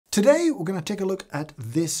Today, we're going to take a look at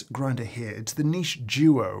this grinder here. It's the Niche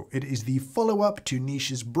Duo. It is the follow-up to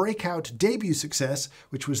Niche's breakout debut success,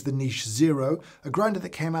 which was the Niche Zero, a grinder that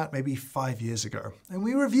came out maybe 5 years ago. And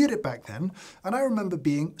we reviewed it back then, and I remember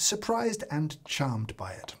being surprised and charmed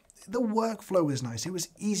by it. The workflow was nice, it was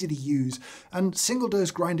easy to use, and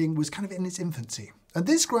single-dose grinding was kind of in its infancy. And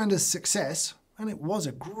this grinder's success, and it was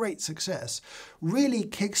a great success, really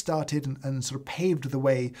kick-started and sort of paved the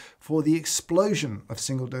way for the explosion of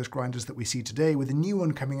single-dose grinders that we see today, with a new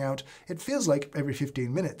one coming out, it feels like every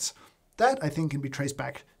 15 minutes. That, I think, can be traced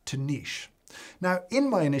back to Niche. Now, in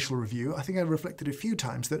my initial review, I think I reflected a few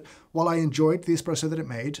times that while I enjoyed the espresso that it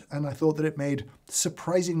made, and I thought that it made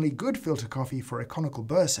surprisingly good filter coffee for a Conical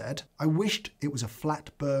Burrset, I wished it was a flat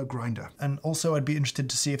burr grinder. And also I'd be interested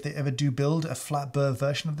to see if they ever do build a flat burr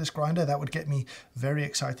version of this grinder. That would get me very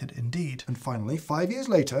excited indeed. And finally, 5 years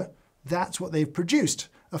later, that's what they've produced,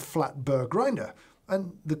 a flat burr grinder.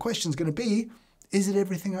 And the question's going to be, is it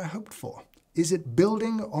everything I hoped for? Is it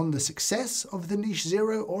building on the success of the Niche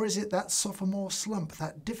Zero, or is it that sophomore slump,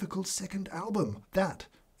 that difficult second album? That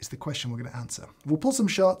is the question we're going to answer. We'll pull some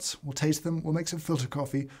shots, we'll taste them, we'll make some filter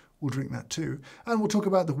coffee, we'll drink that too. And we'll talk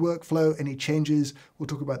about the workflow, any changes, we'll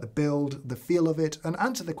talk about the build, the feel of it, and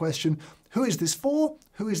answer the question, who is this for?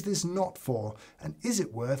 Who is this not for? And is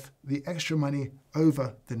it worth the extra money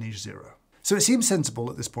over the Niche Zero? So it seems sensible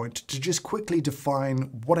at this point to just quickly define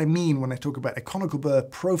what I mean when I talk about a conical burr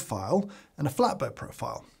profile and a flat burr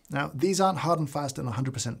profile. Now, these aren't hard and fast and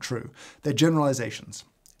 100% true. They're generalizations.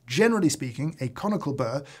 Generally speaking, a conical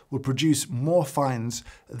burr will produce more fines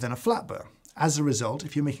than a flat burr. As a result,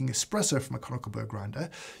 if you're making espresso from a conical burr grinder,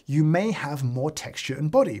 you may have more texture and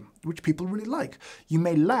body, which people really like. You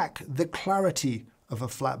may lack the clarity of a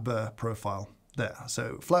flat burr profile there.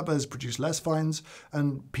 So flat burrs produce less fines,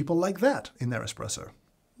 and people like that in their espresso.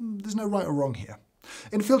 There's no right or wrong here.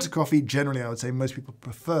 In filter coffee, generally I would say most people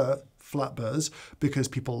prefer flat burrs because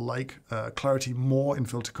people like clarity more in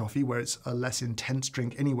filter coffee, where it's a less intense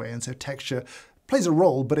drink anyway, and so texture plays a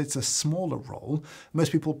role, but it's a smaller role.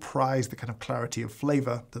 Most people prize the kind of clarity of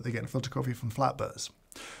flavor that they get in filter coffee from flat burrs.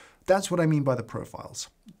 That's what I mean by the profiles.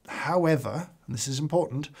 However, and this is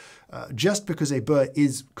important, just because a burr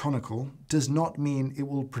is conical does not mean it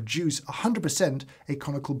will produce 100% a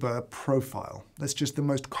conical burr profile. That's just the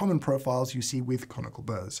most common profiles you see with conical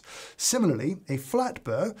burrs. Similarly, a flat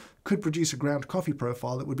burr could produce a ground coffee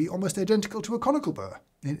profile that would be almost identical to a conical burr.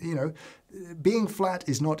 You know, being flat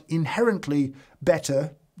is not inherently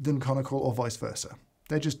better than conical or vice versa.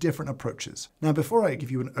 They're just different approaches. Now, before I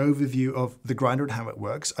give you an overview of the grinder and how it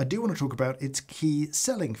works, I do want to talk about its key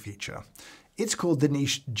selling feature. It's called the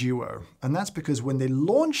Niche Duo, and that's because when they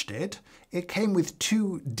launched it, it came with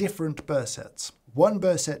two different Burrsets. One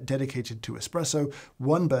Burrset dedicated to espresso,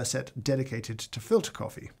 one Burrset dedicated to filter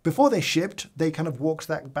coffee. Before they shipped, they kind of walked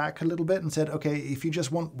that back a little bit and said, okay, if you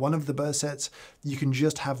just want one of the Burrsets, you can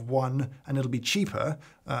just have one and it'll be cheaper.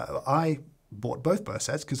 I bought both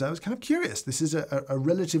Burrsets because I was kind of curious. This is a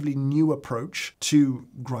relatively new approach to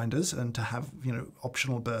grinders, and to have, you know,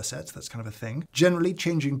 optional Burrsets, that's kind of a thing. Generally,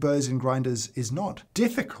 changing burrs in grinders is not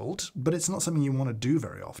difficult, but it's not something you want to do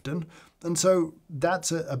very often. And so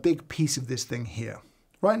that's a big piece of this thing here.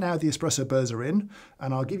 Right now, the espresso burrs are in,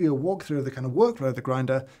 and I'll give you a walkthrough of the kind of workflow of the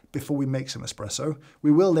grinder before we make some espresso.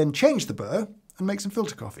 We will then change the burr and make some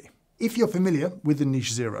filter coffee. If you're familiar with the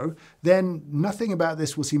Niche Zero, then nothing about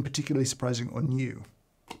this will seem particularly surprising or new.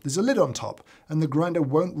 There's a lid on top, and the grinder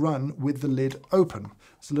won't run with the lid open.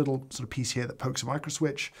 There's a little sort of piece here that pokes a micro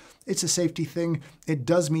switch. It's a safety thing. It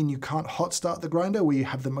does mean you can't hot start the grinder where you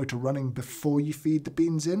have the motor running before you feed the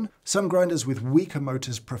beans in. Some grinders with weaker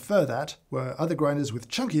motors prefer that, where other grinders with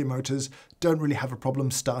chunkier motors don't really have a problem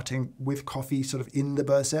starting with coffee sort of in the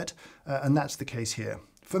Burrset, and that's the case here.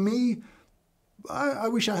 For me, I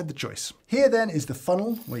wish I had the choice. Here then is the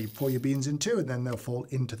funnel where you pour your beans into, and then they'll fall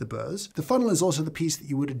into the burrs. The funnel is also the piece that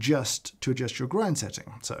you would adjust to adjust your grind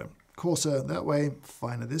setting. So coarser that way,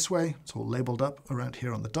 finer this way. It's all labeled up around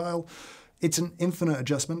here on the dial. It's an infinite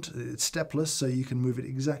adjustment. It's stepless, so you can move it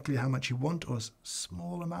exactly how much you want, or as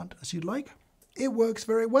small amount as you'd like. It works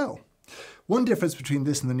very well. One difference between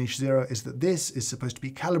this and the Niche Zero is that this is supposed to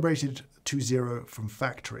be calibrated to zero from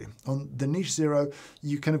factory. On the Niche Zero,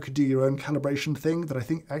 you kind of could do your own calibration thing that I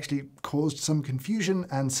think actually caused some confusion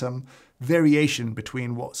and some variation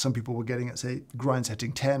between what some people were getting at, say, grind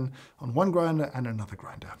setting 10 on one grinder and another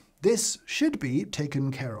grinder. This should be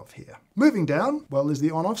taken care of here. Moving down, well, is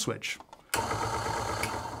the on-off switch.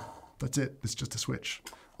 That's it, it's just a switch.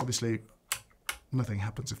 Obviously, nothing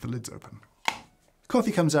happens if the lid's open.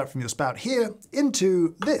 Coffee comes out from your spout here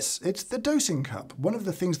into this. It's the dosing cup, one of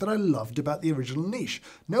the things that I loved about the original niche.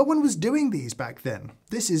 No one was doing these back then.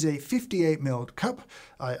 This is a 58ml cup.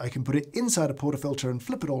 I can put it inside a portafilter and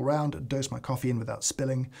flip it all around and dose my coffee in without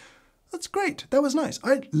spilling. That's great. That was nice.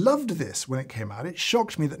 I loved this when it came out. It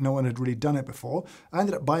shocked me that no one had really done it before. I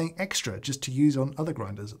ended up buying extra just to use on other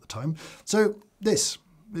grinders at the time. So this,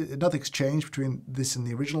 nothing's changed between this and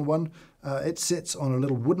the original one. It sits on a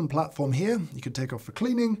little wooden platform here. You can take off for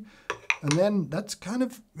cleaning, and then that's kind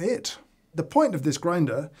of it. The point of this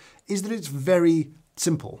grinder is that it's very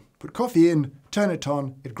simple. Put coffee in, turn it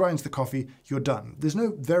on, it grinds the coffee, you're done. There's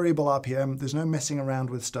no variable RPM, there's no messing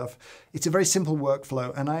around with stuff. It's a very simple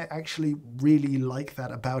workflow, and I actually really like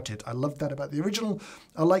that about it. I loved that about the original.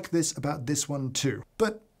 I like this about this one too.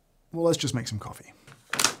 But, well, let's just make some coffee.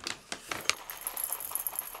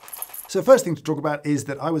 So first thing to talk about is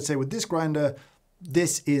that I would say with this grinder,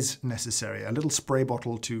 this is necessary, a little spray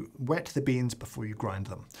bottle to wet the beans before you grind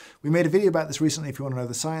them. We made a video about this recently if you want to know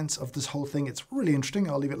the science of this whole thing. It's really interesting.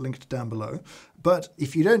 I'll leave it linked down below. But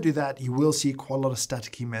if you don't do that, you will see quite a lot of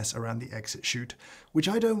staticky mess around the exit chute, which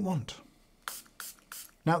I don't want.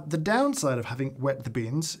 Now, the downside of having wet the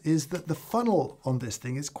beans is that the funnel on this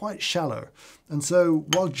thing is quite shallow. And so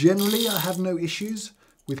while generally I have no issues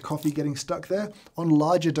with coffee getting stuck there, on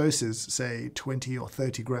larger doses, say 20 or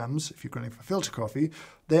 30 grams, if you're grinding for filter coffee,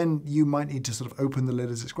 then you might need to sort of open the lid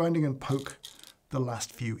as it's grinding and poke the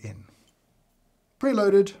last few in.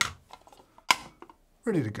 Preloaded,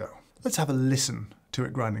 ready to go. Let's have a listen to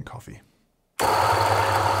it grinding coffee.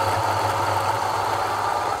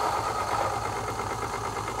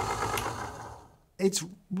 It's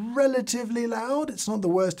relatively loud. It's not the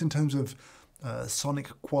worst in terms of sonic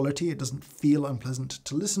quality. It doesn't feel unpleasant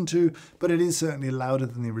to listen to, but it is certainly louder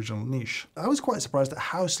than the original niche. I was quite surprised at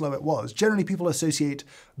how slow it was. Generally, people associate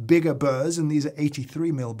bigger burrs, and these are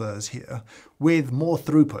 83ml burrs here, with more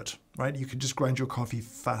throughput, right? You could just grind your coffee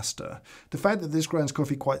faster. The fact that this grinds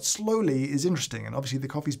coffee quite slowly is interesting, and obviously the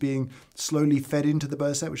coffee's being slowly fed into the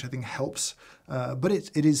Burrset, which I think helps, but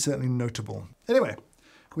it is certainly notable. Anyway,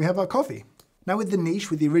 we have our coffee. Now with the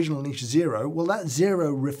niche, with the original niche 0, well, that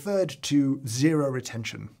 0 referred to zero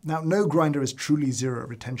retention. Now no grinder is truly zero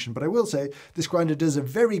retention, but I will say this grinder does a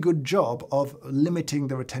very good job of limiting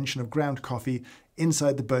the retention of ground coffee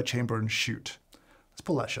inside the burr chamber and chute. Let's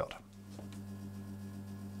pull that shot.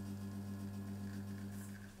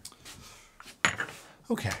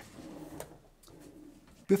 Okay.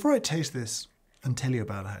 Before I taste this and tell you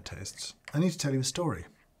about how it tastes, I need to tell you a story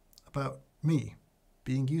about me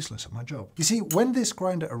being useless at my job. You see, when this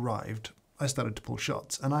grinder arrived, I started to pull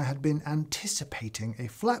shots, and I had been anticipating a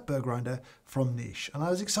flat burr grinder from niche, and I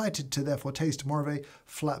was excited to therefore taste more of a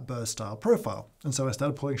flat burr style profile. And so I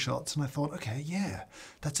started pulling shots, and I thought, okay, yeah,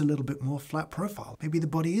 that's a little bit more flat profile. Maybe the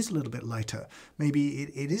body is a little bit lighter. Maybe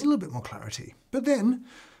it is a little bit more clarity. But then,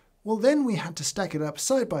 well, then we had to stack it up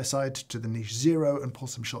side by side to the niche 0 and pull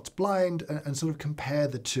some shots blind and sort of compare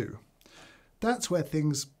the two. That's where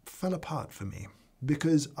things fell apart for me,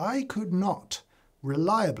 because I could not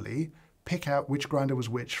reliably pick out which grinder was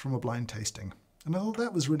which from a blind tasting. And I thought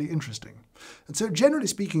that was really interesting. And so generally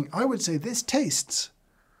speaking, I would say this tastes,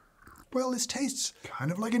 well, this tastes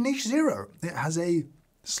kind of like a niche 0. It has a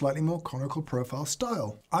slightly more conical profile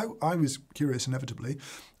style. I was curious inevitably,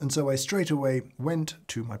 and so I straight away went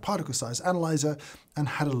to my particle size analyzer and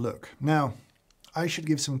had a look. Now, I should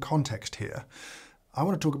give some context here. I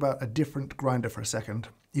want to talk about a different grinder for a second,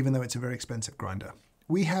 even though it's a very expensive grinder.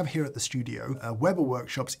 We have here at the studio Weber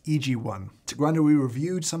Workshop's EG1. It's a grinder we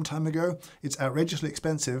reviewed some time ago. It's outrageously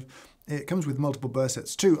expensive. It comes with multiple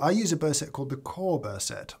Burrsets too. I use a Burrset called the Core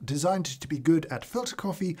Burrset, designed to be good at filter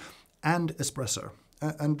coffee and espresso.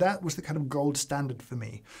 And that was the kind of gold standard for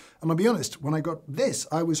me. And I'll be honest, when I got this,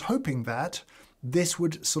 I was hoping that this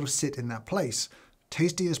would sort of sit in that place.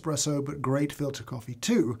 Tasty espresso, but great filter coffee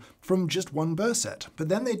too, from just one Burrset. But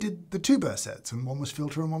then they did the 2 Burrsets, and one was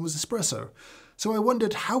filter and one was espresso. So I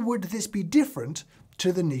wondered, how would this be different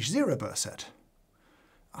to the niche 0 Burrset?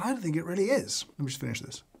 I don't think it really is. Let me just finish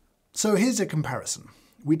this. So here's a comparison.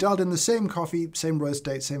 We dialed in the same coffee, same roast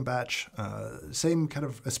date, same batch, same kind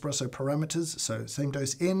of espresso parameters. So same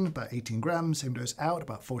dose in, about 18 grams, same dose out,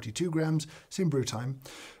 about 42 grams, same brew time.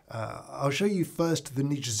 I'll show you first the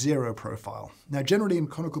niche 0 profile. Now, generally in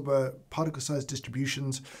conical burr particle size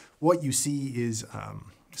distributions, what you see is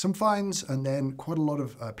some fines and then quite a lot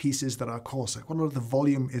of pieces that are coarser. Quite a lot of the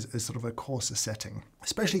volume is sort of a coarser setting,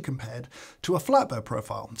 especially compared to a flat burr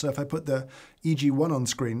profile. So if I put the EG1 on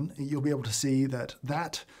screen, you'll be able to see that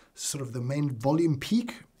that sort of the main volume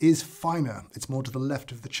peak is finer. It's more to the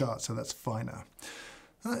left of the chart, so that's finer.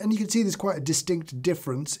 And you can see there's quite a distinct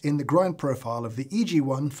difference in the grind profile of the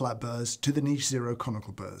EG1 flat burrs to the Niche Zero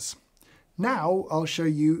conical burrs. Now I'll show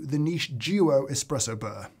you the Niche Duo espresso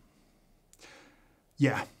burr.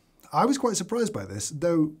 Yeah, I was quite surprised by this,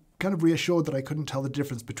 though kind of reassured that I couldn't tell the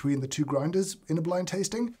difference between the two grinders in a blind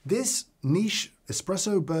tasting. This Niche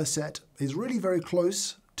espresso burr set is really very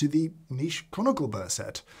close to the Niche conical burr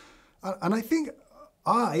set. And I think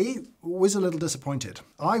I was a little disappointed.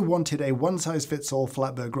 I wanted a one-size-fits-all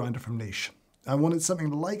flat burr grinder from Niche. I wanted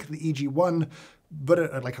something like the EG1, but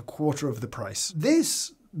at like a quarter of the price.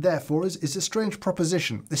 This, therefore, is a strange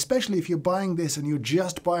proposition, especially if you're buying this and you're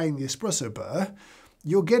just buying the espresso burr.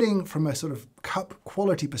 You're getting, from a sort of cup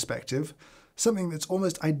quality perspective, something that's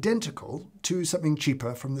almost identical to something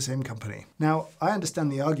cheaper from the same company. Now, I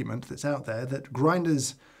understand the argument that's out there that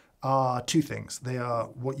grinders are two things. They are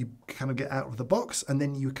what you kind of get out of the box, and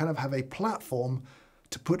then you kind of have a platform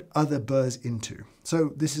to put other burrs into.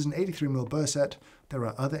 So this is an 83mm burr set. There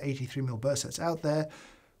are other 83mm burr sets out there,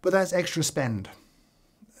 but that's extra spend.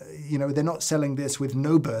 You know, they're not selling this with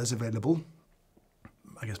no burrs available.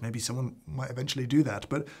 I guess maybe someone might eventually do that,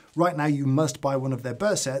 but right now you must buy one of their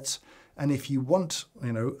burr sets, and if you want,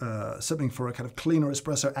 you know, something for a kind of cleaner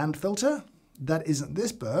espresso and filter, that isn't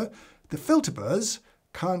this burr. The filter burrs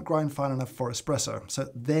can't grind fine enough for espresso, so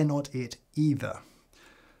they're not it either.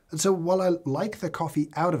 And so while I like the coffee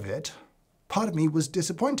out of it, part of me was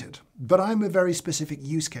disappointed, but I'm a very specific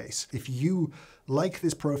use case. If you like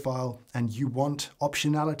this profile and you want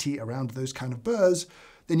optionality around those kind of burrs,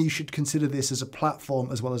 then you should consider this as a platform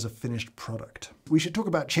as well as a finished product. We should talk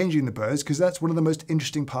about changing the burrs because that's one of the most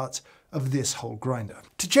interesting parts of this whole grinder.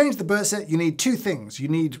 To change the burr set, you need two things. You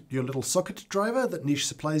need your little socket driver that Niche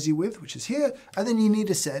supplies you with, which is here, and then you need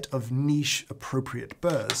a set of Niche appropriate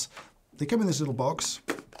burrs. They come in this little box.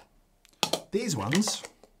 These ones,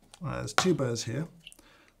 there's two burrs here,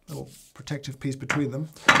 little protective piece between them.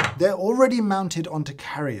 They're already mounted onto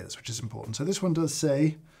carriers, which is important. So this one does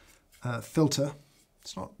say filter.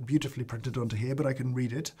 It's not beautifully printed onto here, but I can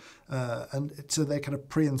read it. So they're kind of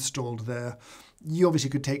pre-installed there. You obviously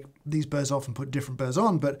could take these burrs off and put different burrs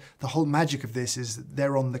on, but the whole magic of this is that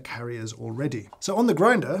they're on the carriers already. So on the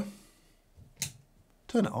grinder,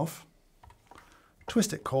 turn it off,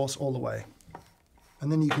 twist it coarse all the way.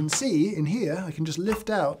 And then you can see in here, I can just lift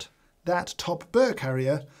out that top burr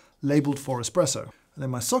carrier labeled for espresso. And then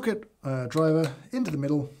my socket driver into the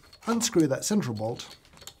middle, unscrew that central bolt,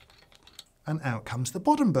 and out comes the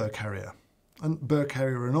bottom burr carrier. And burr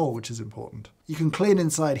carrier and all, which is important. You can clean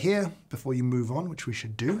inside here before you move on, which we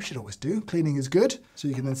should do, should always do. Cleaning is good. So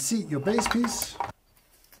you can then seat your base piece,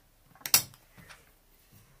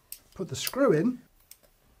 put the screw in,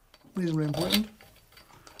 reasonably important.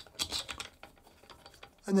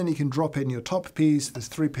 And then you can drop in your top piece. There's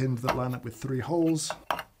 3 pins that line up with 3 holes.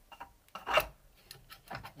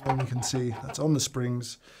 And you can see that's on the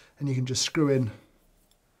springs, and you can just screw in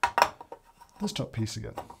this top piece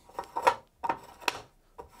again.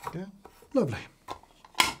 Okay, lovely.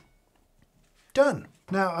 Done.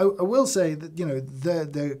 Now, I will say that, you know,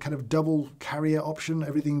 the kind of double carrier option,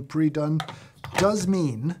 everything pre-done, does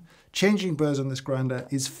mean changing burrs on this grinder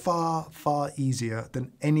is far, far easier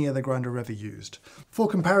than any other grinder I've ever used. For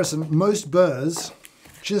comparison, most burrs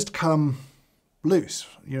just come loose.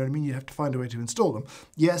 You know what I mean? You have to find a way to install them.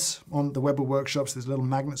 Yes, on the Weber workshops, there's little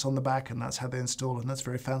magnets on the back, and that's how they install, and that's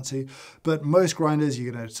very fancy. But most grinders,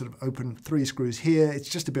 you're going to sort of open 3 screws here. It's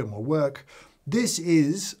just a bit more work. This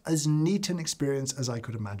is as neat an experience as I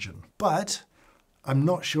could imagine. But I'm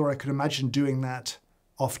not sure I could imagine doing that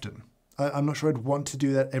often. I'm not sure I'd want to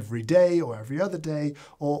do that every day or every other day,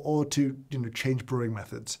 or to, you know, change brewing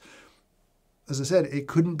methods. As I said, it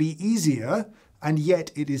couldn't be easier, and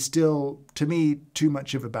yet it is still, to me, too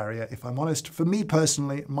much of a barrier, if I'm honest. For me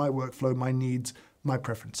personally, my workflow, my needs, my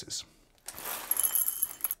preferences.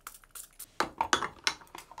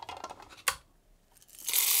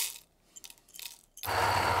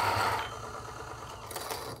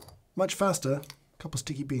 Much faster, a couple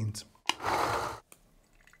sticky beans.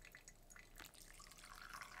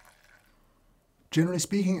 Generally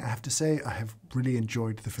speaking, I have to say I have really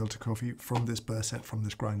enjoyed the filter coffee from this burr set, from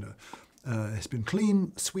this grinder. It's been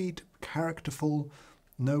clean, sweet, characterful,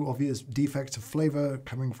 no obvious defects of flavor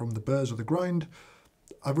coming from the burrs or the grind.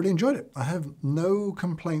 I've really enjoyed it. I have no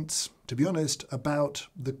complaints, to be honest, about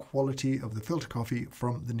the quality of the filter coffee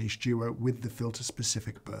from the Niche Duo with the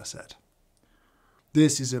filter-specific burr set.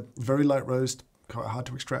 This is a very light roast, quite hard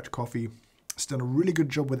to extract coffee. It's done a really good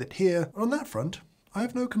job with it here. On that front, I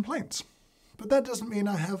have no complaints. But that doesn't mean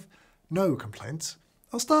I have no complaints.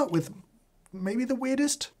 I'll start with maybe the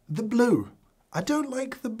weirdest, the blue. I don't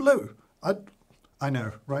like the blue. I I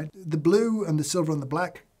know, right? The blue and the silver and the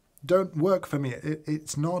black don't work for me.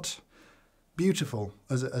 It's not beautiful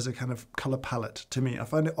as a kind of color palette to me. I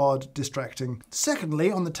find it odd, distracting.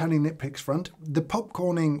 Secondly, on the tiny nitpicks front, the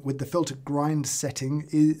popcorning with the filter grind setting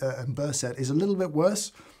and burr set is a little bit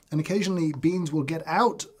worse. And occasionally beans will get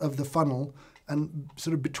out of the funnel and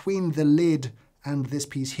sort of between the lid and this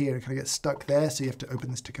piece here, kind of get stuck there, so you have to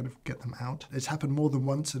open this to kind of get them out. It's happened more than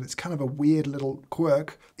once, and it's kind of a weird little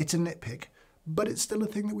quirk. It's a nitpick, but it's still a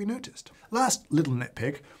thing that we noticed. Last little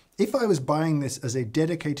nitpick, if I was buying this as a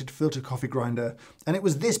dedicated filter coffee grinder, and it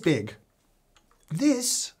was this big,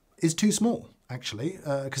 this is too small, actually,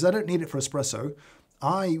 because I don't need it for espresso.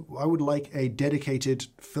 I would like a dedicated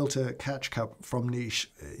filter catch cup from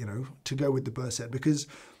Niche, to go with the Burr set, because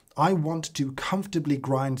I want to comfortably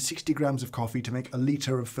grind 60 grams of coffee to make a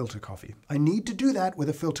liter of filter coffee. I need to do that with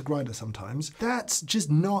a filter grinder sometimes. That's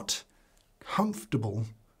just not comfortable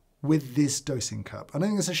with this dosing cup. And I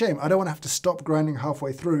think it's a shame. I don't want to have to stop grinding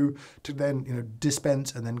halfway through to then,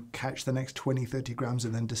 dispense and then catch the next 20, 30 grams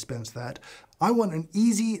and then dispense that. I want an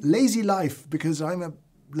easy, lazy life because I'm a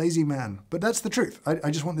lazy man. But that's the truth.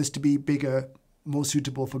 I just want this to be bigger, more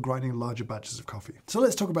suitable for grinding larger batches of coffee. So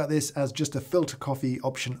let's talk about this as just a filter coffee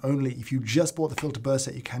option only. If you just bought the filter Burr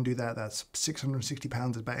set, you can do that. That's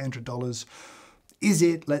 £660, about $800. Is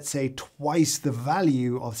it, let's say, twice the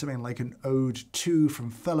value of something like an Ode 2 from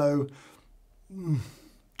Fellow?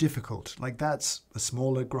 Difficult. Like, that's a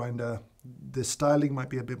smaller grinder. The styling might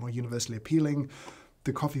be a bit more universally appealing.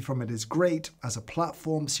 The coffee from it is great as a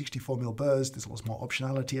platform, 64ml Burrs. There's lots more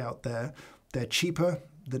optionality out there. They're cheaper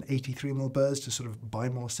than 83ml Burrs to sort of buy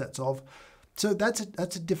more sets of. So that's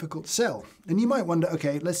a difficult sell. And you might wonder,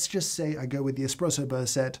 okay, let's just say I go with the Espresso Burr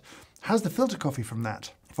set. How's the filter coffee from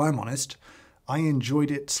that? If I'm honest, I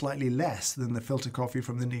enjoyed it slightly less than the filter coffee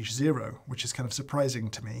from the Niche Zero, which is kind of surprising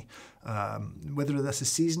to me. Whether that's a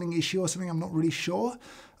seasoning issue or something, I'm not really sure.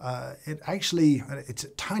 It's a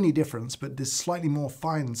tiny difference, but there's slightly more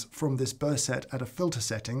fines from this Burr set at a filter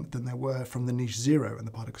setting than there were from the Niche Zero in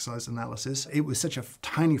the particle size analysis. It was such a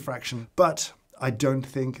tiny fraction, but I don't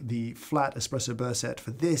think the flat espresso Burr set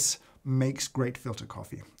for this makes great filter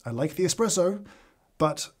coffee. I like the espresso,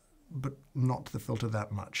 but not the filter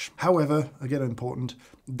that much. However, again, important,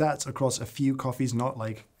 that's across a few coffees, not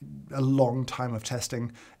like a long time of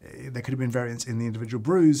testing. There could have been variance in the individual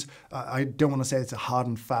brews. I don't want to say it's a hard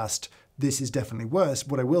and fast, this is definitely worse.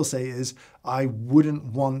 What I will say is I wouldn't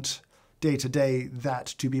want day to day that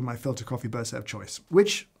to be my filter coffee Burr set of choice,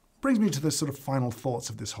 which brings me to the sort of final thoughts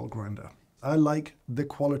of this whole grinder. I like the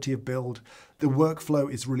quality of build. The workflow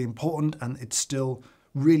is really important, and it's still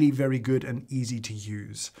really very good and easy to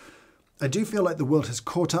use. I do feel like the world has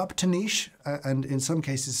caught up to Niche and in some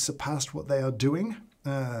cases surpassed what they are doing.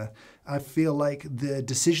 I feel like the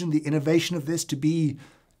decision, the innovation of this to be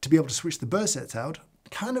able to switch the Burr sets out,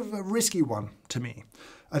 kind of a risky one to me.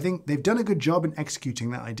 I think they've done a good job in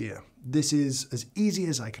executing that idea. This is as easy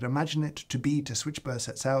as I could imagine it to be to switch Burr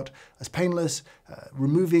sets out, as painless,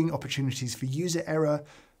 removing opportunities for user error,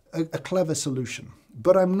 a clever solution.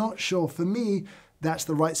 But I'm not sure for me that's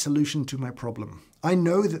the right solution to my problem. I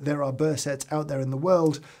know that there are Burr sets out there in the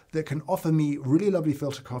world that can offer me really lovely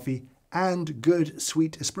filter coffee and good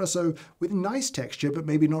sweet espresso with nice texture, but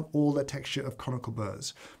maybe not all the texture of Conical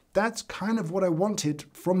Burrs. That's kind of what I wanted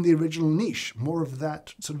from the original Niche, more of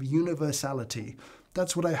that sort of universality.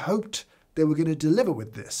 That's what I hoped they were going to deliver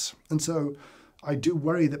with this. And so I do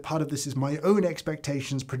worry that part of this is my own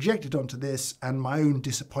expectations projected onto this and my own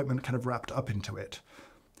disappointment kind of wrapped up into it.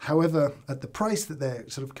 However, at the price that they're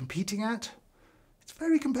sort of competing at, it's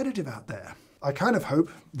very competitive out there. I kind of hope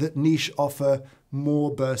that Niche offer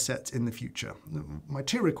more Burr sets in the future. My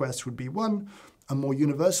two requests would be, one, a more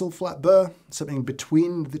universal flat Burr, something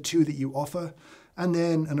between the two that you offer, and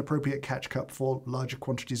then an appropriate catch cup for larger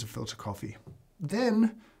quantities of filter coffee.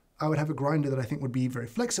 Then I would have a grinder that I think would be very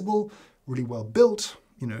flexible, really well built,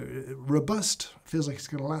 robust, feels like it's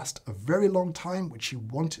going to last a very long time, which you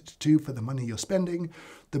want it to for the money you're spending.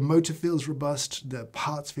 The motor feels robust, the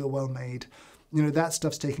parts feel well made. That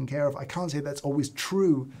stuff's taken care of. I can't say that's always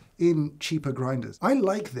true in cheaper grinders. I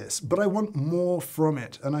like this, but I want more from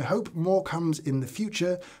it, and I hope more comes in the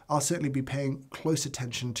future. I'll certainly be paying close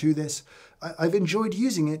attention to this. I've enjoyed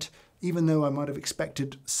using it, even though I might have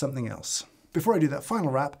expected something else. Before I do that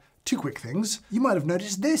final wrap, Two quick things. You might have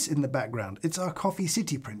noticed this in the background. It's our coffee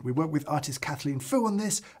city print. We worked with artist Kathleen Fu on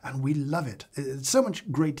this, and we love it. It's so much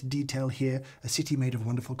great detail here. A city made of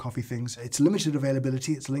wonderful coffee things. It's limited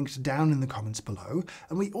availability. It's linked down in the comments below.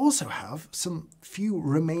 And we also have some few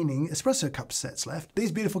remaining espresso cup sets left.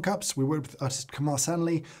 These beautiful cups, we worked with artist Kamal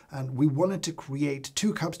Sanley, and we wanted to create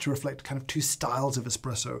two cups to reflect kind of two styles of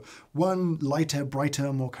espresso. One lighter,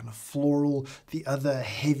 brighter, more kind of floral. The other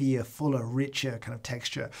heavier, fuller, richer kind of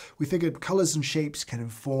texture. We figured colors and shapes can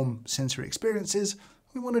inform sensory experiences.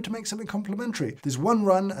 We wanted to make something complementary. There's one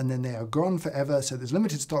run and then they are gone forever, so there's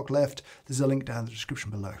limited stock left. There's a link down in the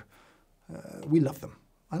description below. We love them,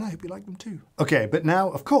 and I hope you like them too. Okay, but now,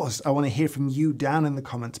 of course, I want to hear from you down in the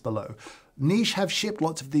comments below. Niche have shipped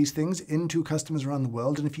lots of these things into customers around the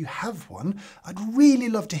world, and if you have one, I'd really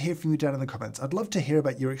love to hear from you down in the comments. I'd love to hear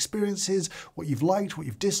about your experiences, what you've liked, what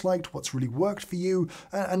you've disliked, what's really worked for you,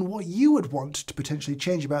 and what you would want to potentially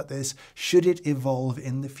change about this should it evolve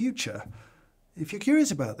in the future. If you're curious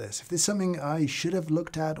about this, if there's something I should have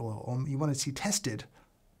looked at or you want to see tested,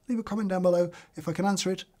 leave a comment down below. If I can answer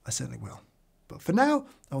it, I certainly will. But for now,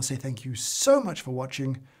 I will say thank you so much for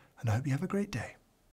watching, and I hope you have a great day.